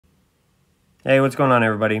Hey, what's going on,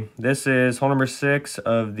 everybody? This is hole number 6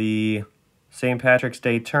 of the St. Patrick's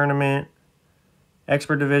Day Tournament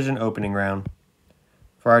Expert Division opening round.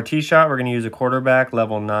 For our tee shot, we're going to use a quarterback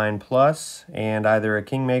level 9+ and either a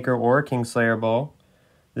Kingmaker or a Kingslayer ball.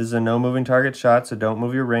 This is a no moving target shot, so don't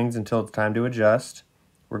move your rings until it's time to adjust.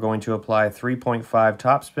 We're going to apply 3.5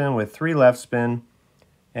 topspin with 3 left spin,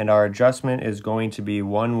 and our adjustment is going to be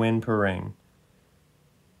 1 wind per ring.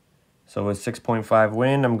 So with 6.5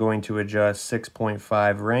 wind, I'm going to adjust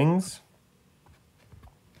 6.5 rings.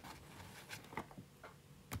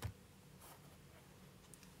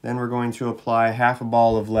 Then we're going to apply half a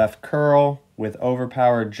ball of left curl with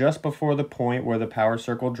overpower just before the point where the power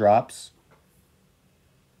circle drops.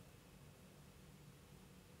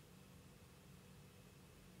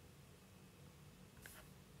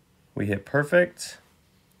 We hit perfect.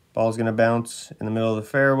 Ball's going to bounce in the middle of the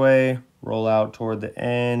fairway, roll out toward the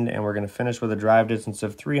end, and we're going to finish with a drive distance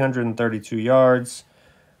of 332 yards,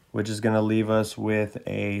 which is going to leave us with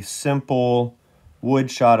a simple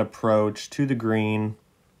wood shot approach to the green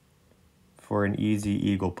for an easy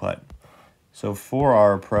eagle putt. So for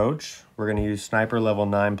our approach, we're going to use sniper level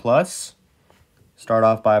 9+. Start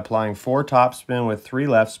off by applying 4 topspin with 3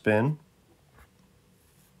 left spin.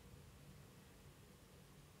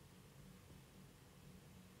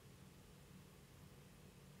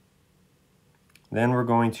 Then we're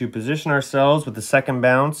going to position ourselves with the second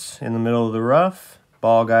bounce in the middle of the rough,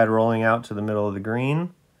 ball guide rolling out to the middle of the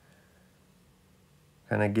green,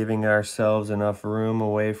 kind of giving ourselves enough room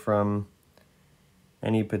away from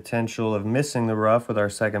any potential of missing the rough with our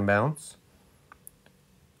second bounce.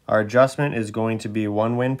 Our adjustment is going to be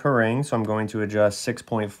 1 wind per ring, so I'm going to adjust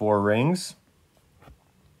 6.4 rings.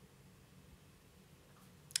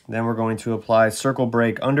 Then we're going to apply circle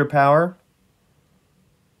break underpower.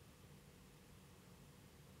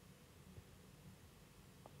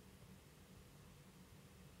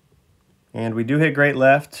 And we do hit great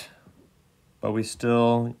left, but we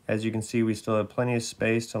still, as you can see, we still have plenty of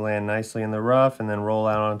space to land nicely in the rough and then roll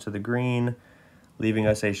out onto the green, leaving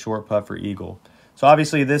us a short putt for eagle. So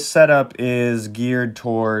obviously this setup is geared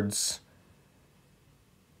towards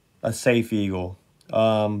a safe eagle,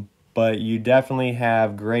 but you definitely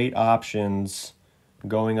have great options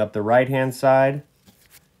going up the right-hand side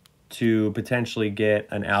to potentially get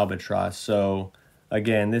an albatross. So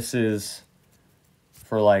again, this is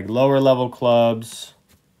for like lower level clubs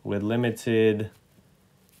with limited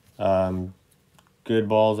good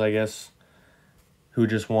balls, I guess, who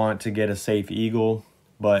just want to get a safe eagle.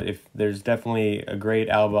 But if there's definitely a great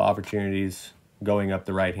alba opportunities going up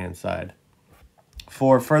the right hand side.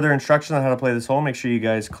 For further instruction on how to play this hole, make sure you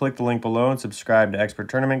guys click the link below and subscribe to Expert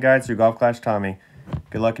Tournament Guides through Golf Clash Tommy.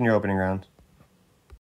 Good luck in your opening round.